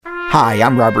Hi,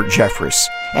 I'm Robert Jeffress,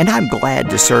 and I'm glad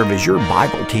to serve as your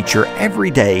Bible teacher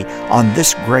every day on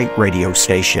this great radio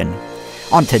station.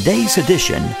 On today's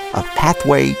edition of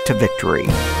Pathway to Victory.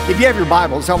 If you have your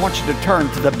Bibles, I want you to turn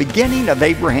to the beginning of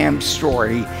Abraham's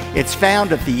story. It's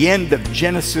found at the end of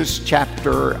Genesis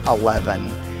chapter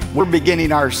 11. We're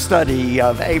beginning our study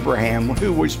of Abraham,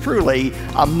 who was truly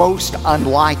a most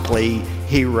unlikely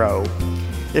hero.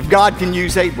 If God can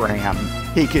use Abraham,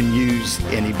 He can use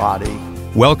anybody.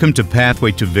 Welcome to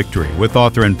Pathway to Victory with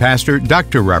author and pastor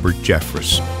Dr. Robert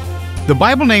Jeffress. The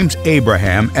Bible names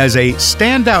Abraham as a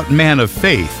standout man of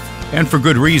faith, and for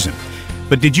good reason.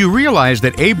 But did you realize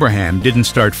that Abraham didn't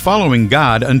start following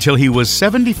God until he was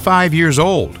 75 years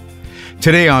old?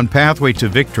 Today on Pathway to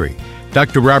Victory,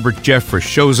 Dr. Robert Jeffress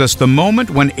shows us the moment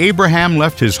when Abraham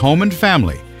left his home and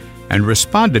family and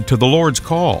responded to the Lord's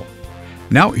call.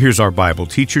 Now here's our Bible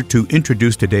teacher to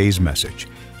introduce today's message.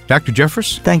 Dr.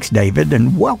 Jeffress? Thanks, David,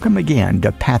 and welcome again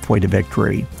to Pathway to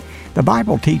Victory. The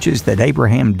Bible teaches that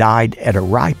Abraham died at a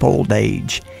ripe old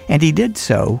age, and he did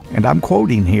so, and I'm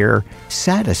quoting here,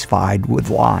 satisfied with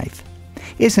life.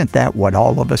 Isn't that what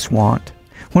all of us want?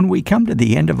 When we come to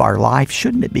the end of our life,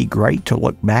 shouldn't it be great to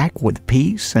look back with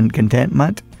peace and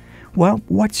contentment? Well,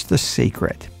 what's the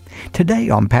secret? Today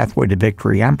on Pathway to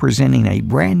Victory, I'm presenting a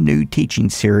brand new teaching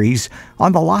series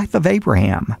on the life of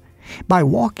Abraham. By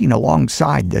walking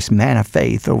alongside this man of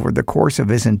faith over the course of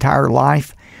his entire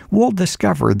life, we'll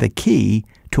discover the key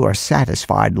to a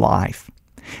satisfied life.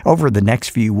 Over the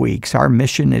next few weeks, our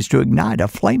mission is to ignite a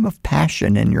flame of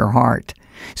passion in your heart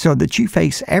so that you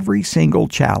face every single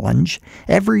challenge,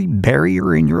 every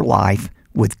barrier in your life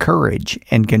with courage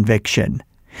and conviction.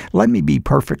 Let me be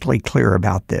perfectly clear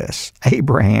about this.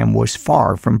 Abraham was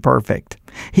far from perfect.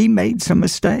 He made some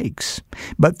mistakes,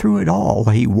 but through it all,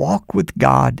 he walked with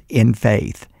God in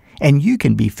faith, and you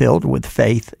can be filled with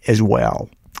faith as well.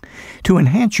 To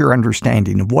enhance your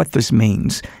understanding of what this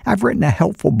means, I've written a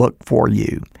helpful book for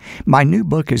you. My new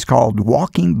book is called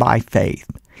Walking by Faith.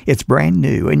 It's brand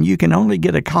new, and you can only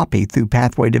get a copy through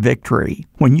Pathway to Victory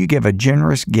when you give a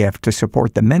generous gift to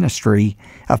support the ministry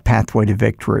of Pathway to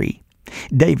Victory.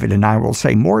 David and I will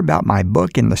say more about my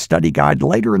book in the study guide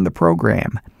later in the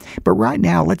program. But right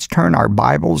now, let's turn our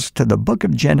Bibles to the book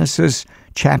of Genesis,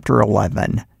 chapter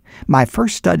 11. My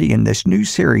first study in this new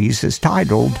series is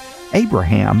titled,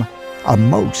 Abraham, a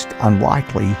Most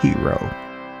Unlikely Hero.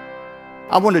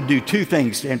 I want to do two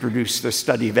things to introduce the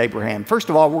study of Abraham. First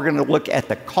of all, we're going to look at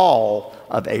the call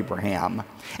of Abraham.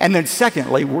 And then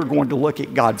secondly, we're going to look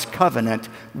at God's covenant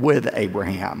with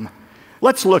Abraham.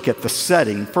 Let's look at the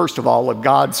setting, first of all, of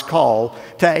God's call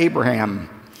to Abraham.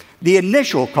 The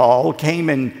initial call came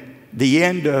in the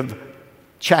end of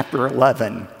chapter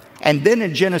 11. And then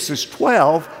in Genesis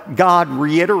 12, God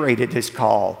reiterated his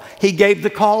call. He gave the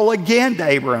call again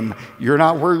to Abram. You're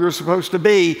not where you're supposed to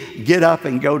be. Get up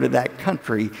and go to that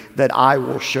country that I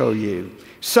will show you.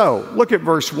 So, look at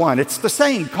verse 1. It's the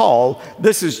same call.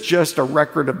 This is just a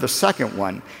record of the second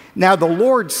one. Now the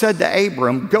Lord said to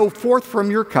Abram, go forth from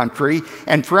your country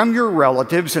and from your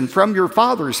relatives and from your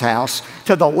father's house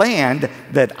to the land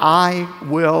that I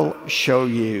will show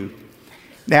you.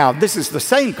 Now, this is the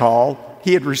same call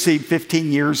he had received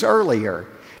 15 years earlier.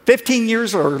 15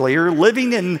 years earlier,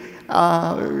 living in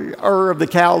Ur of the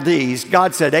Chaldees,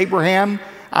 God said, Abraham,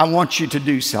 I want you to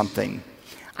do something.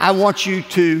 I want you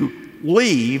to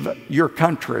leave your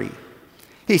country.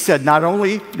 He said, not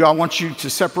only do I want you to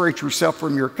separate yourself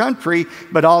from your country,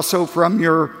 but also from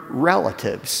your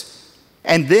relatives.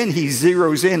 And then he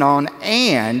zeroes in on,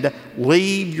 and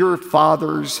leave your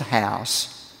father's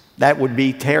house. That would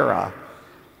be Terah.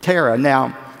 Terah.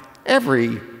 Now,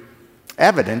 every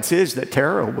evidence is that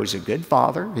Terah was a good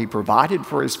father. He provided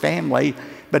for his family,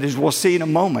 but as we'll see in a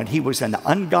moment, he was an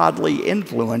ungodly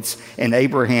influence in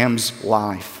Abraham's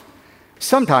life.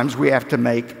 Sometimes we have to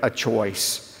make a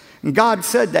choice. And God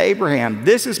said to Abraham,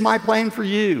 this is my plan for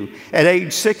you. At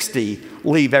age 60,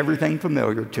 leave everything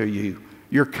familiar to you,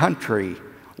 your country,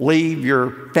 leave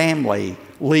your family,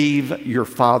 leave your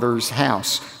father's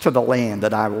house to the land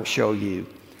that I will show you.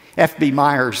 F.B.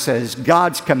 Myers says,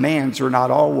 God's commands are not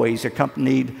always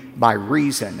accompanied by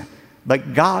reason,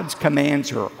 but God's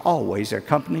commands are always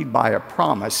accompanied by a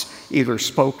promise, either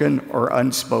spoken or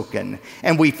unspoken.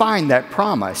 And we find that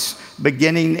promise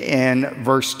beginning in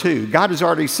verse 2. God has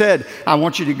already said, I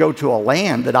want you to go to a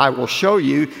land that I will show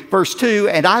you. Verse 2,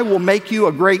 and I will make you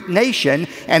a great nation,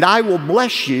 and I will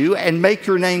bless you and make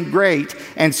your name great,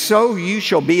 and so you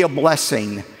shall be a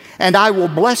blessing. And I will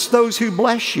bless those who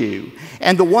bless you,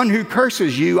 and the one who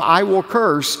curses you I will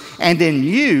curse, and in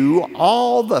you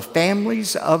all the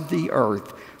families of the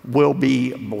earth will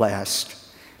be blessed.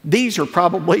 These are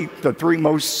probably the three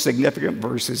most significant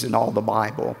verses in all the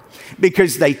Bible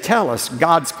because they tell us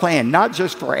God's plan, not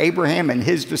just for Abraham and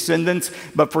his descendants,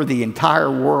 but for the entire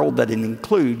world, that it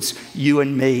includes you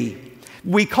and me.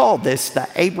 We call this the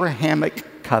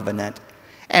Abrahamic covenant.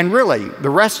 And really, the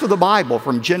rest of the Bible,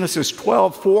 from Genesis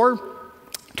 12:4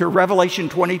 to Revelation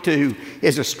 22,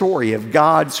 is a story of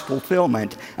God's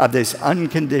fulfillment of this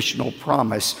unconditional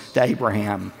promise to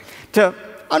Abraham. To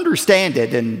understand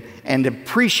it and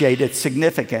appreciate its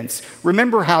significance,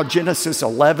 remember how Genesis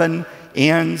 11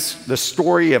 ends, the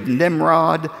story of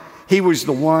Nimrod. He was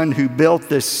the one who built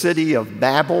this city of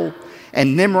Babel.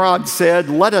 And Nimrod said,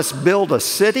 "Let us build a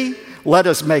city, let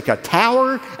us make a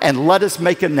tower, and let us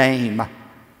make a name."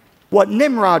 What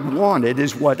Nimrod wanted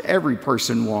is what every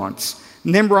person wants.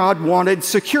 Nimrod wanted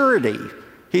security.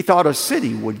 He thought a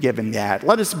city would give him that.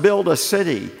 Let us build a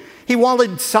city. He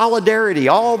wanted solidarity,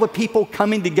 all the people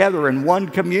coming together in one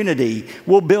community.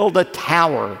 We'll build a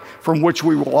tower from which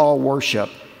we will all worship.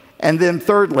 And then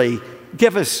thirdly,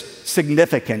 give us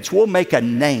significance. We'll make a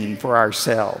name for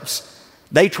ourselves.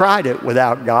 They tried it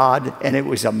without God, and it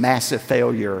was a massive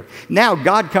failure. Now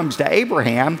God comes to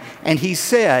Abraham, and he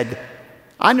said,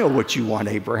 "I know what you want,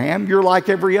 Abraham. You're like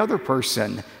every other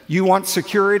person. You want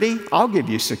security? I'll give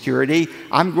you security.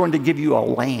 I'm going to give you a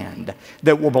land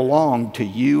that will belong to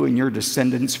you and your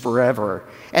descendants forever."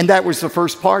 And that was the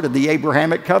first part of the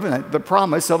Abrahamic covenant, the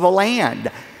promise of a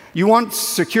land. You want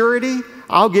security?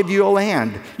 I'll give you a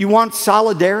land. You want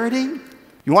solidarity?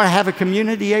 You want to have a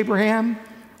community, Abraham?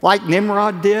 Like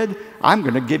Nimrod did? I'm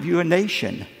going to give you a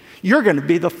nation. You're going to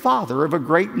be the father of a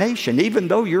great nation. Even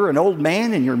though you're an old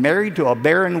man and you're married to a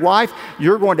barren wife,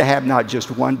 you're going to have not just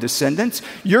one descendant.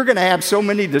 You're going to have so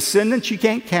many descendants you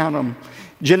can't count them.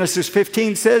 Genesis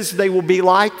 15 says they will be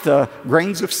like the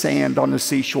grains of sand on the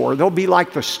seashore. They'll be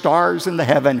like the stars in the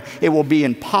heaven. It will be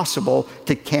impossible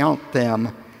to count them.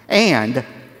 And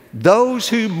those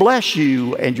who bless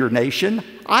you and your nation,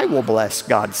 I will bless,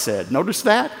 God said. Notice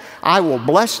that? I will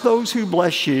bless those who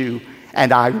bless you,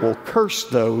 and I will curse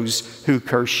those who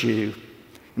curse you.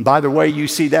 And by the way, you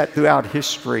see that throughout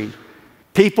history.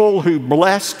 People who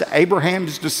blessed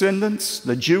Abraham's descendants,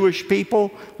 the Jewish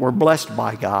people, were blessed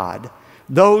by God.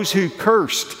 Those who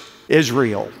cursed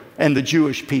Israel and the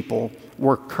Jewish people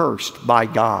were cursed by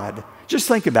God. Just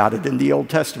think about it in the Old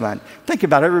Testament. Think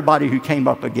about everybody who came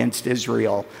up against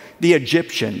Israel. The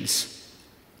Egyptians,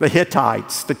 the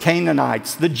Hittites, the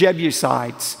Canaanites, the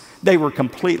Jebusites. They were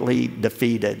completely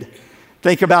defeated.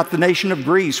 Think about the nation of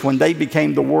Greece when they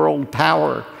became the world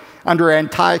power. Under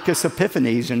Antiochus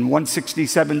Epiphanes in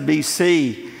 167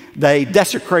 BC, they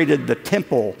desecrated the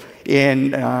temple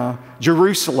in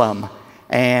Jerusalem.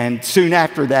 And soon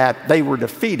after that, they were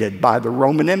defeated by the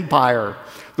Roman Empire.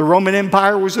 The Roman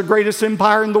Empire was the greatest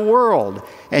empire in the world,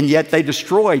 and yet they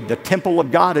destroyed the temple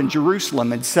of God in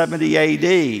Jerusalem in 70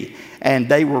 AD, and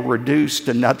they were reduced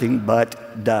to nothing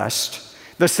but dust.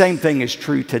 The same thing is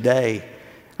true today.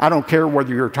 I don't care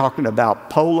whether you're talking about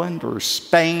Poland or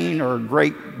Spain or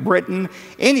Great Britain.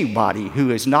 Anybody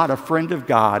who is not a friend of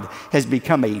God has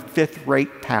become a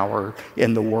fifth-rate power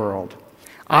in the world.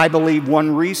 I believe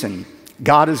one reason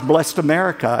God has blessed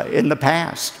America in the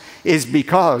past is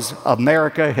because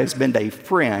America has been a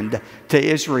friend to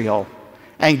Israel.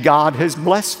 And God has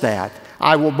blessed that.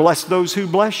 I will bless those who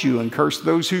bless you and curse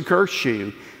those who curse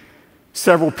you.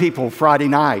 Several people Friday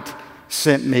night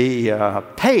sent me a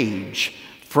page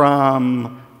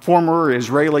from former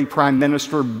Israeli Prime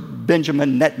Minister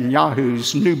Benjamin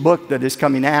Netanyahu's new book that is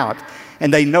coming out.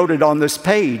 And they noted on this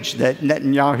page that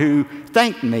Netanyahu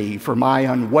thanked me for my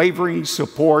unwavering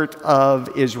support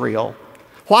of Israel.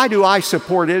 Why do I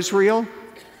support Israel?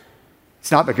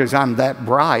 It's not because I'm that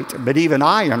bright, but even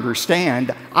I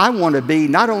understand I want to be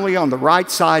not only on the right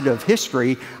side of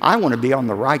history, I want to be on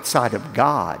the right side of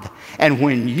God. And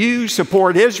when you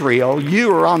support Israel,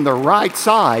 you are on the right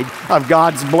side of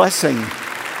God's blessing.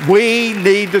 We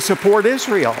need to support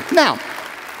Israel. Now,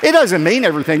 it doesn't mean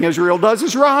everything Israel does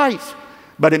is right.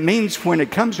 But it means when it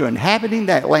comes to inhabiting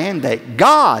that land that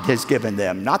God has given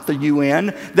them, not the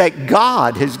UN, that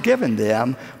God has given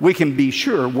them, we can be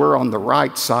sure we're on the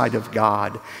right side of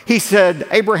God. He said,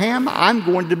 Abraham, I'm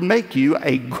going to make you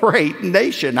a great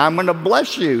nation. I'm going to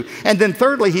bless you. And then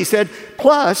thirdly, he said,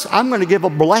 plus, I'm going to give a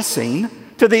blessing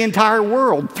to the entire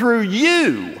world. Through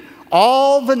you,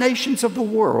 all the nations of the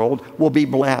world will be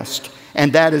blessed.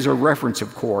 And that is a reference,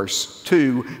 of course,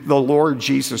 to the Lord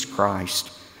Jesus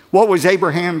Christ. What was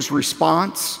Abraham's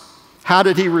response? How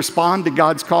did he respond to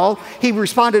God's call? He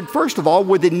responded, first of all,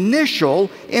 with initial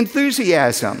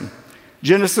enthusiasm.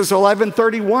 Genesis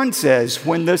 11:31 says,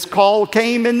 when this call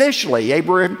came initially,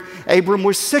 Abram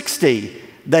was 60.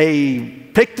 they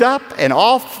picked up and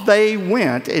off they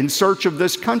went in search of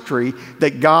this country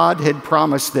that God had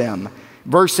promised them.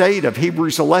 Verse 8 of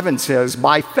Hebrews 11 says,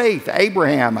 by faith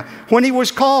Abraham, when he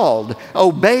was called,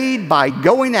 obeyed by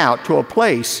going out to a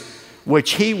place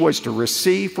which he was to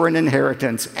receive for an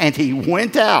inheritance, and he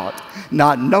went out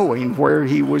not knowing where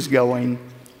he was going.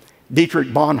 Dietrich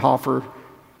Bonhoeffer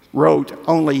wrote,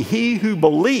 only he who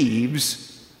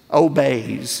believes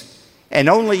obeys, and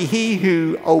only he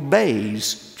who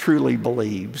obeys truly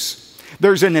believes.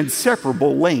 There's an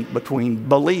inseparable link between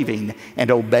believing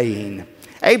and obeying.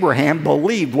 Abraham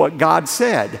believed what God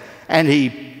said, and he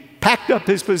packed up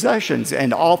his possessions,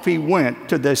 and off he went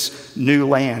to this new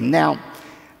land. Now,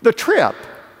 the trip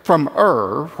from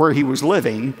Ur, where he was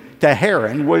living, to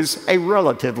Haran was a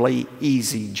relatively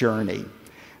easy journey.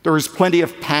 There was plenty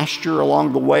of pasture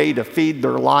along the way to feed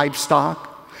their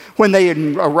livestock. When they had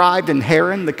arrived in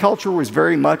Haran, the culture was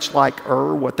very much like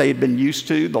Ur, what they had been used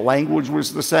to. The language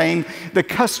was the same. The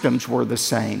customs were the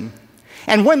same.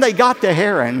 And when they got to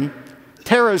Haran,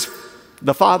 Terah,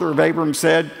 the father of Abram,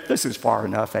 said, this is far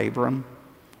enough, Abram.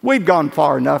 We've gone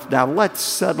far enough. Now let's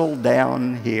settle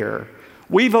down here.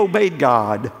 We've obeyed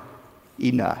God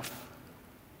enough.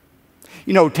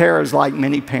 You know, Terah's like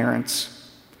many parents.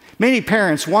 Many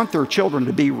parents want their children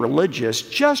to be religious,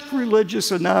 just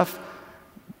religious enough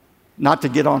not to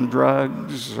get on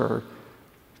drugs or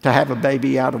to have a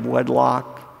baby out of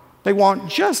wedlock. They want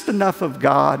just enough of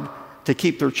God to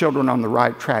keep their children on the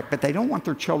right track, but they don't want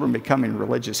their children becoming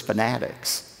religious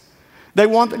fanatics. They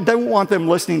don't want them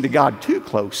listening to God too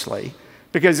closely,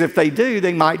 because if they do,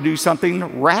 they might do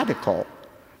something radical.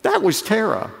 That was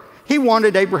Terah. He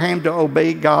wanted Abraham to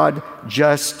obey God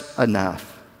just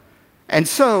enough. And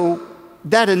so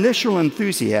that initial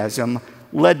enthusiasm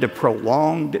led to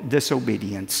prolonged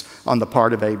disobedience on the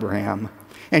part of Abraham.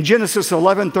 In Genesis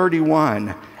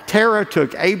 11:31, Terah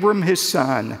took Abram his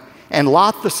son, and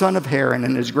Lot the son of Haran,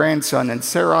 and his grandson, and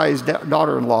Sarai his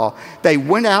daughter-in-law. They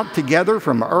went out together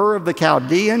from Ur of the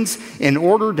Chaldeans in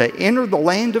order to enter the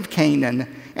land of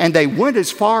Canaan, and they went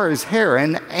as far as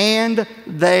Haran, and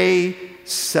they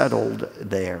settled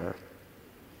there.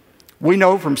 We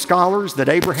know from scholars that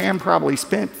Abraham probably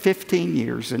spent 15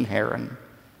 years in Haran.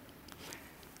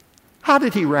 How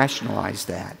did he rationalize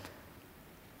that?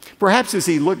 Perhaps as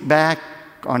he looked back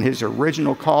on his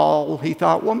original call, he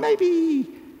thought, well, maybe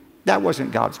that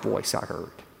wasn't God's voice I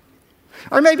heard.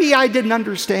 Or maybe I didn't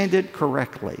understand it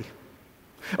correctly.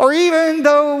 Or even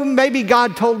though maybe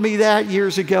God told me that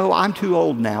years ago, I'm too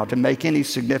old now to make any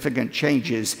significant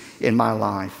changes in my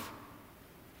life.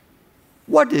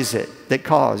 What is it that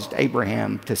caused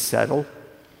Abraham to settle?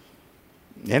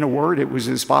 In a word, it was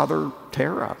his father,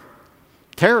 Terah.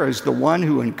 Terah is the one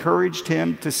who encouraged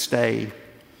him to stay.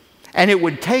 And it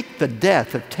would take the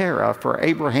death of Terah for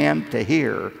Abraham to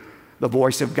hear the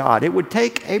voice of God. It would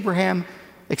take Abraham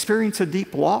experience a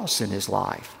deep loss in his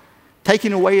life,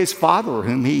 taking away his father,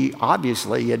 whom he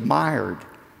obviously admired.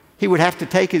 He would have to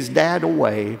take his dad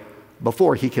away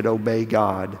before he could obey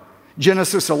God.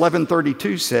 Genesis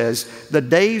 11:32 says, the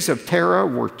days of Terah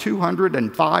were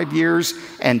 205 years,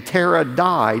 and Terah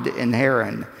died in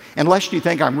Haran. Unless you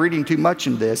think I'm reading too much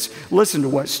in this, listen to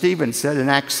what Stephen said in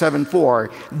Acts 7:4.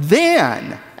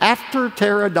 Then, after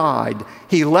Terah died,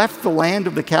 he left the land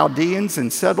of the Chaldeans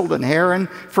and settled in Haran.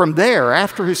 From there,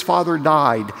 after his father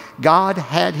died, God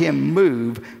had him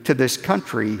move to this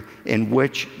country in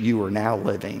which you are now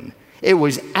living. It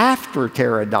was after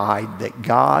Terah died that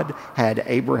God had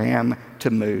Abraham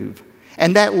to move.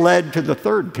 And that led to the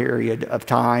third period of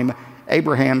time,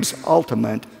 Abraham's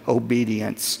ultimate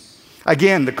obedience.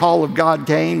 Again, the call of God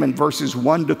came in verses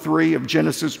 1-3 of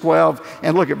Genesis 12,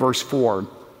 and look at verse 4.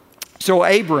 So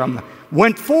Abram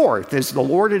went forth as the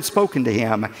Lord had spoken to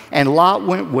him, and Lot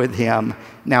went with him.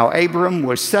 Now Abram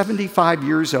was 75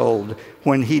 years old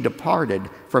when he departed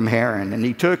from Haran, and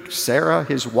he took Sarah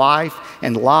his wife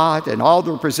and Lot and all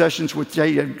their possessions which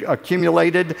they had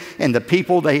accumulated and the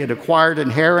people they had acquired in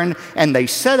Haran, and they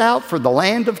set out for the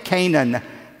land of Canaan.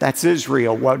 That's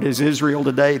Israel. What is Israel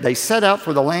today? They set out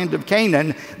for the land of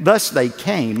Canaan. Thus they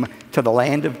came to the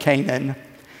land of Canaan.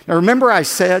 Now remember I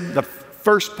said the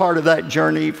first part of that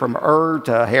journey from Ur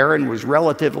to Haran was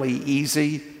relatively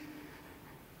easy.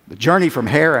 The journey from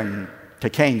Haran to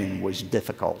Canaan was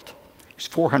difficult. It was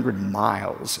 400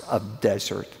 miles of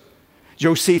desert.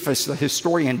 Josephus, the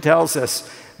historian, tells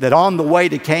us that on the way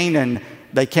to Canaan,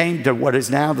 they came to what is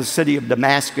now the city of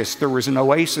Damascus. There was an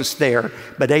oasis there,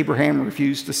 but Abraham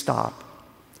refused to stop.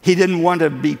 He didn't want to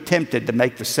be tempted to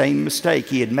make the same mistake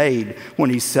he had made when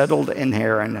he settled in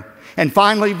Haran. And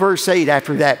finally, verse 8,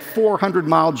 after that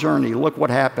 400-mile journey, look what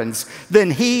happens.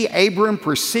 Then he, Abram,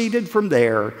 proceeded from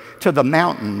there to the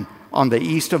mountain on the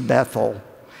east of Bethel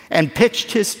and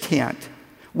pitched his tent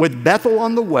with Bethel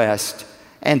on the west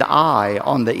and Ai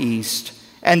on the east.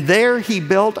 And there he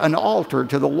built an altar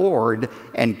to the Lord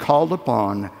and called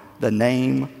upon the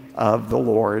name of the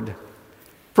Lord.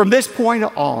 From this point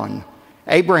on,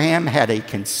 Abraham had a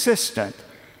consistent,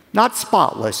 not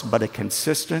spotless, but a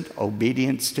consistent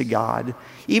obedience to God,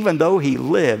 even though he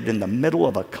lived in the middle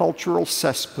of a cultural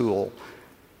cesspool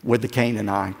with the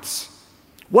Canaanites.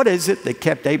 What is it that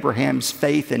kept Abraham's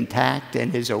faith intact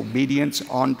and his obedience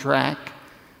on track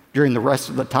during the rest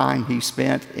of the time he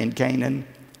spent in Canaan?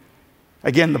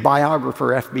 Again, the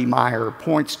biographer F.B. Meyer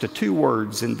points to two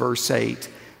words in verse 8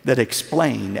 that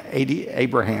explain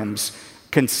Abraham's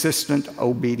consistent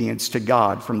obedience to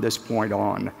God from this point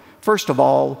on. First of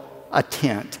all, a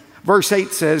tent. Verse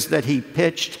 8 says that he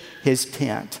pitched his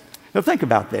tent. Now think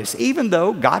about this. Even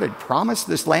though God had promised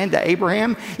this land to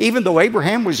Abraham, even though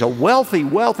Abraham was a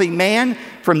wealthy man,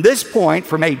 from this point,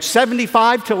 from age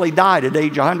 75 till he died at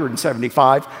age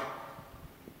 175,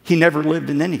 he never lived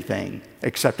in anything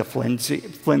except a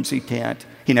flimsy tent.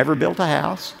 He never built a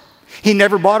house. He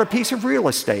never bought a piece of real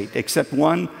estate except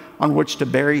one on which to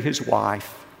bury his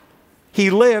wife. He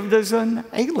lived as an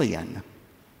alien.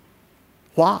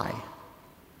 Why?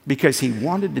 Because he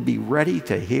wanted to be ready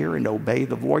to hear and obey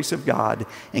the voice of God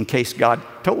in case God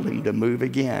told him to move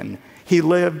again. He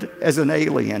lived as an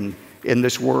alien in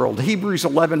this world. Hebrews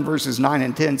 11 verses 9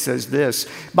 and 10 says this,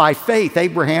 by faith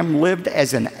Abraham lived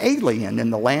as an alien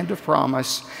in the land of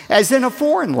promise, as in a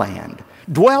foreign land,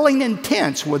 dwelling in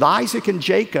tents with Isaac and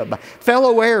Jacob,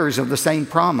 fellow heirs of the same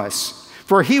promise.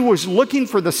 For he was looking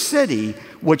for the city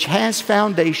which has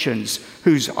foundations,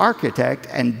 whose architect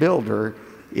and builder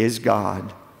is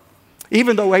God.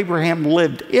 Even though Abraham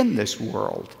lived in this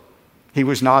world, he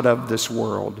was not of this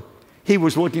world. He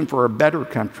was looking for a better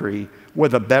country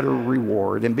with a better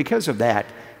reward. And because of that,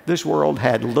 this world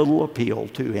had little appeal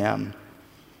to him.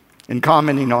 In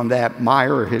commenting on that,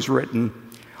 Meyer has written,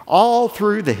 all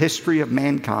through the history of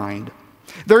mankind,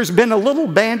 there's been a little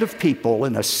band of people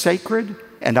in a sacred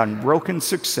and unbroken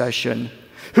succession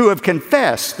who have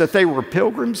confessed that they were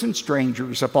pilgrims and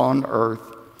strangers upon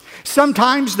earth.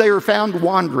 Sometimes they are found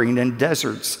wandering in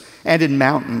deserts and in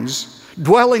mountains,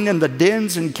 dwelling in the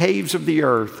dens and caves of the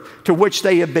earth to which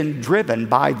they have been driven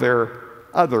by their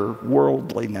other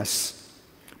worldliness.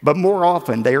 But more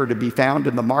often they are to be found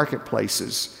in the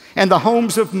marketplaces and the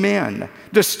homes of men,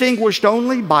 distinguished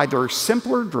only by their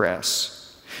simpler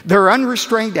dress, their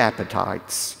unrestrained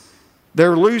appetites,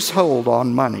 their loose hold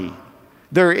on money,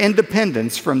 their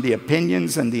independence from the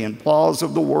opinions and the applause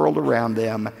of the world around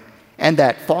them, and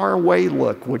that faraway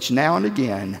look which now and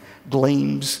again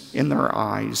gleams in their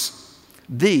eyes.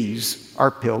 These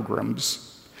are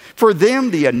pilgrims. For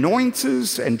them, the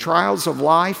annoyances and trials of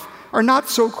life are not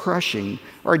so crushing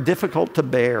or difficult to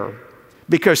bear,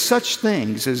 because such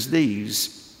things as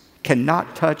these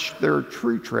cannot touch their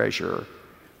true treasure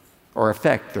or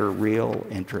affect their real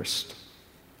interest.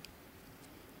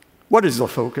 What is the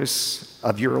focus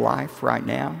of your life right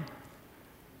now?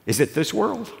 Is it this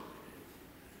world?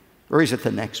 Or is it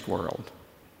the next world?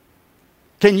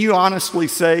 Can you honestly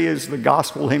say, as the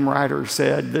gospel hymn writer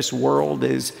said, this world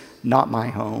is not my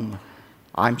home,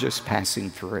 I'm just passing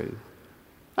through?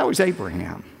 That was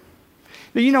Abraham.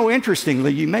 But you know,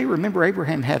 interestingly, you may remember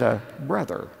Abraham had a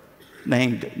brother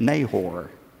named Nahor.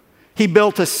 He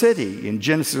built a city in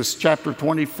Genesis chapter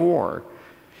 24.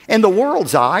 In the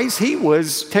world's eyes, he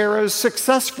was Terah's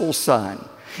successful son.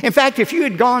 In fact, if you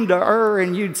had gone to Ur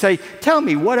and you'd say, tell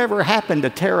me whatever happened to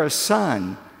Terah's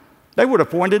son, they would have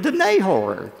pointed to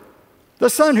Nahor, the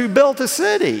son who built a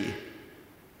city.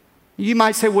 You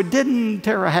might say, well, didn't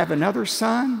Terah have another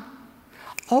son?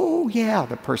 Oh, yeah,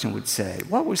 the person would say.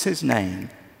 What was his name?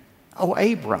 Oh,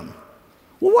 Abram.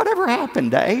 Well, whatever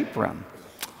happened to Abram?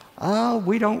 Oh,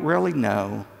 we don't really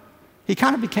know. He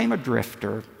kind of became a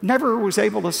drifter, never was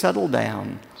able to settle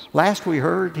down. Last we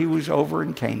heard, he was over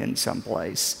in Canaan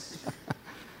someplace.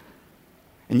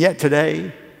 And yet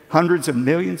today, hundreds of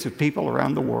millions of people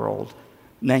around the world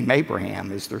name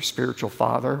Abraham as their spiritual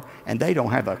father, and they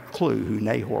don't have a clue who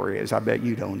Nahor is. I bet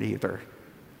you don't either.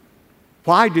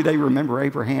 Why do they remember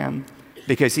Abraham?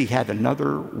 Because he had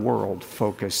another world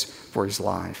focus for his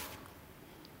life.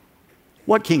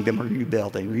 What kingdom are you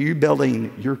building? Are you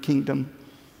building your kingdom?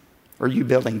 Or are you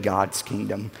building God's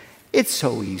kingdom? It's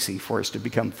so easy for us to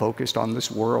become focused on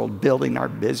this world, building our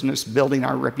business, building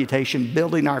our reputation,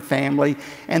 building our family,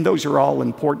 and those are all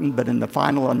important, but in the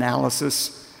final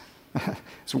analysis,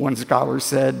 as one scholar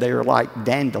said, they are like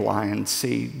dandelion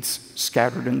seeds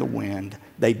scattered in the wind.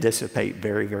 They dissipate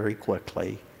very, very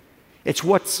quickly. It's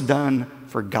what's done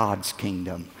for God's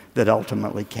kingdom that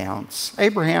ultimately counts.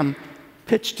 Abraham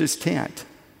pitched his tent.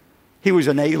 He was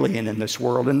an alien in this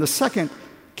world. And the second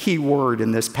key word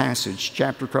in this passage,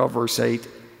 chapter 12, verse 8,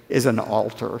 is an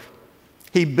altar.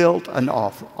 He built an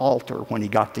altar when he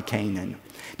got to Canaan.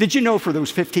 Did you know for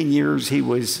those 15 years he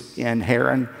was in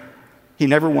Haran, he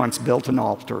never once built an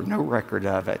altar, no record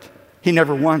of it. He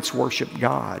never once worshiped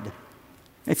God.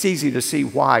 It's easy to see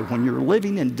why. When you're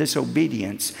living in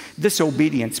disobedience,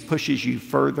 disobedience pushes you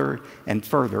further and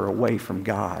further away from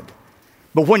God.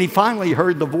 But when he finally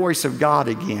heard the voice of God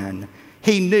again,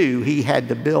 he knew he had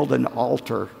to build an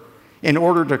altar in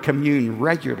order to commune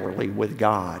regularly with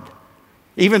God.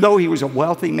 Even though he was a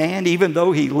wealthy man, even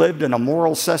though he lived in a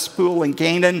moral cesspool in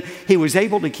Canaan, he was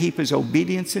able to keep his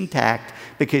obedience intact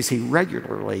because he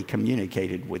regularly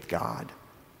communicated with God.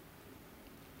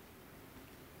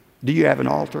 Do you have an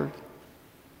altar?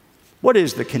 What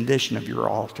is the condition of your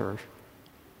altar?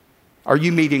 Are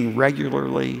you meeting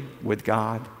regularly with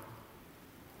God?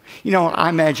 You know, I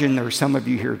imagine there are some of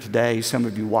you here today, some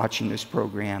of you watching this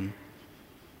program.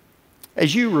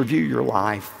 As you review your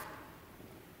life,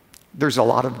 there's a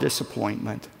lot of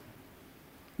disappointment.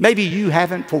 Maybe you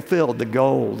haven't fulfilled the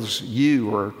goals you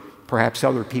or perhaps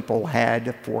other people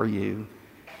had for you,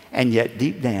 and yet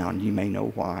deep down you may know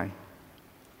why.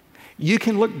 You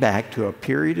can look back to a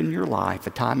period in your life, a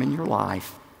time in your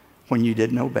life, when you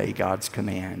didn't obey God's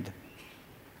command,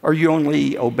 or you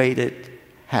only obeyed it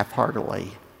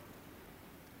half-heartedly.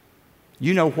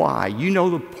 You know why. You know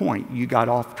the point you got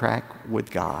off track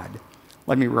with God.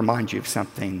 Let me remind you of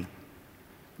something.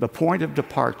 The point of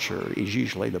departure is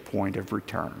usually the point of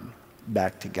return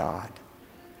back to God.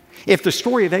 If the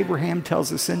story of Abraham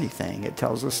tells us anything, it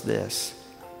tells us this.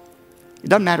 It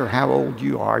doesn't matter how old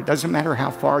you are. It doesn't matter how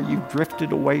far you've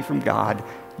drifted away from God.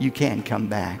 You can come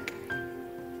back.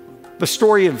 The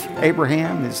story of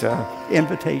Abraham is an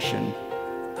invitation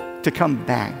to come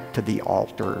back to the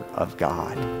altar of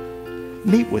God.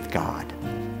 Meet with God.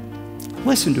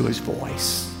 Listen to his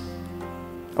voice.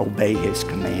 Obey his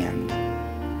command.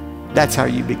 That's how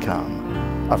you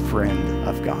become a friend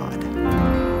of God.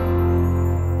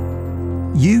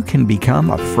 You can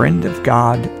become a friend of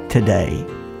God today,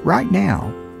 right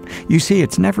now. You see,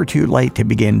 it's never too late to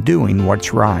begin doing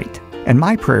what's right. And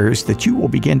my prayer is that you will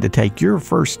begin to take your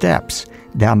first steps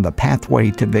down the pathway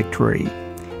to victory.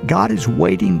 God is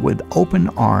waiting with open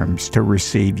arms to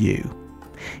receive you.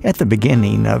 At the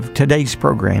beginning of today's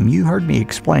program, you heard me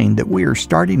explain that we are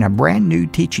starting a brand new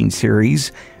teaching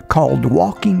series called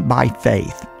Walking by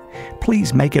Faith.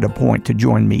 Please make it a point to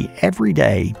join me every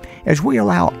day as we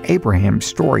allow Abraham's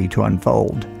story to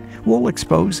unfold. We'll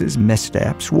expose his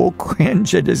missteps, we'll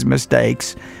cringe at his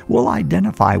mistakes, we'll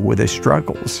identify with his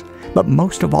struggles, but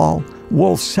most of all,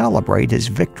 we'll celebrate his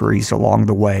victories along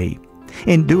the way.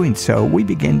 In doing so, we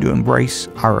begin to embrace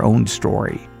our own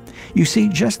story. You see,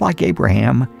 just like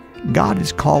Abraham, God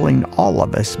is calling all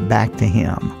of us back to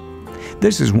him.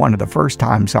 This is one of the first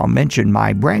times I'll mention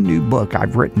my brand new book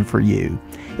I've written for you.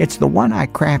 It's the one I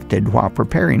crafted while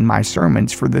preparing my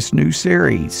sermons for this new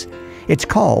series. It's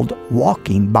called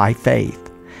Walking by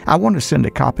Faith. I want to send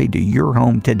a copy to your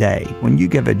home today when you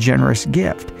give a generous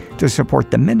gift to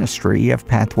support the ministry of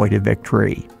Pathway to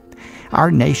Victory.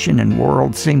 Our nation and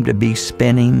world seem to be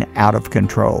spinning out of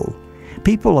control.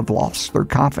 People have lost their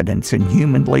confidence in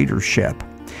human leadership,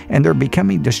 and they're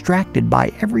becoming distracted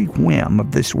by every whim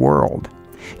of this world.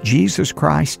 Jesus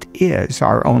Christ is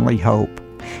our only hope.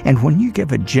 And when you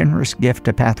give a generous gift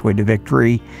to Pathway to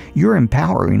Victory, you're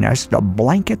empowering us to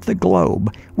blanket the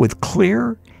globe with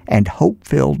clear and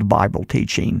hope-filled Bible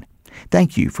teaching.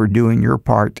 Thank you for doing your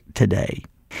part today.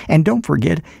 And don't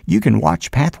forget, you can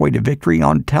watch Pathway to Victory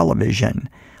on television.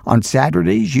 On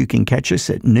Saturdays, you can catch us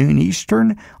at noon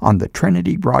Eastern on the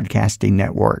Trinity Broadcasting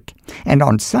Network. And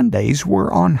on Sundays,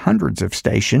 we're on hundreds of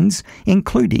stations,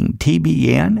 including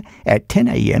TBN at 10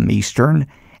 a.m. Eastern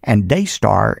and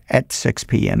Daystar at 6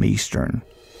 p.m. Eastern.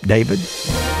 David?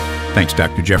 Thanks,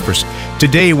 Dr. Jeffress.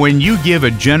 Today, when you give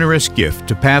a generous gift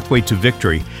to Pathway to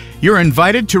Victory, you're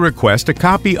invited to request a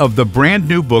copy of the brand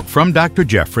new book from Dr.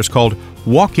 Jeffress called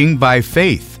Walking by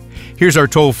Faith. Here's our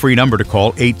toll-free number to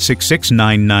call,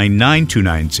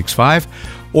 866-999-2965,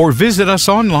 or visit us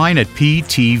online at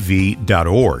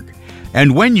ptv.org.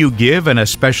 And when you give an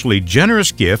especially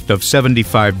generous gift of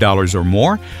 $75 or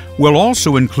more, we'll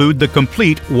also include the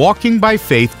complete Walking by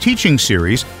Faith teaching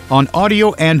series on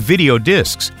audio and video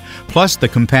discs, plus the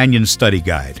companion study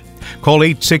guide. Call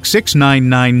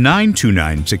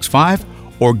 866-999-2965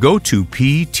 or go to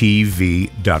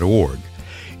ptv.org.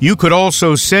 You could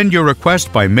also send your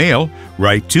request by mail.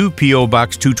 Write to P.O.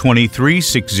 Box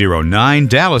 223-609,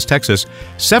 Dallas, Texas,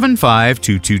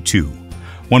 75222.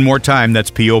 One more time, that's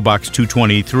P.O. Box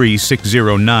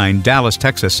 223-609, Dallas,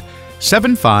 Texas,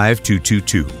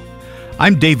 75222.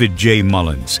 I'm David J.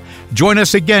 Mullins. Join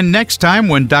us again next time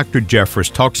when Dr.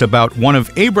 Jeffress talks about one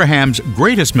of Abraham's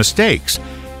greatest mistakes,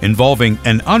 involving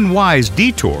an unwise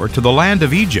detour to the land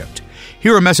of Egypt.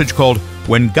 Hear a message called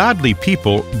When Godly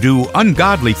People Do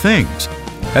Ungodly Things.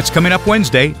 That's coming up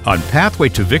Wednesday on Pathway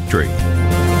to Victory.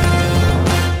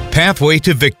 Pathway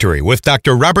to Victory with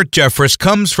Dr. Robert Jeffress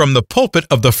comes from the pulpit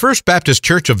of the First Baptist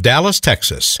Church of Dallas,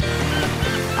 Texas.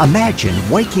 Imagine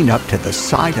waking up to the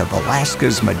sight of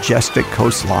Alaska's majestic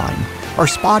coastline or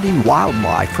spotting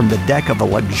wildlife from the deck of a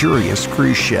luxurious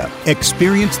cruise ship.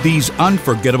 Experience these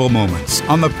unforgettable moments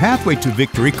on the Pathway to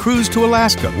Victory cruise to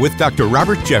Alaska with Dr.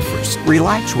 Robert Jeffress.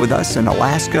 Relax with us in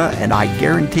Alaska, and I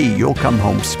guarantee you'll come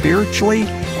home spiritually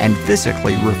and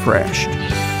physically refreshed.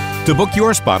 To book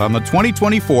your spot on the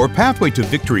 2024 Pathway to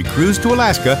Victory cruise to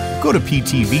Alaska, go to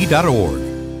ptv.org.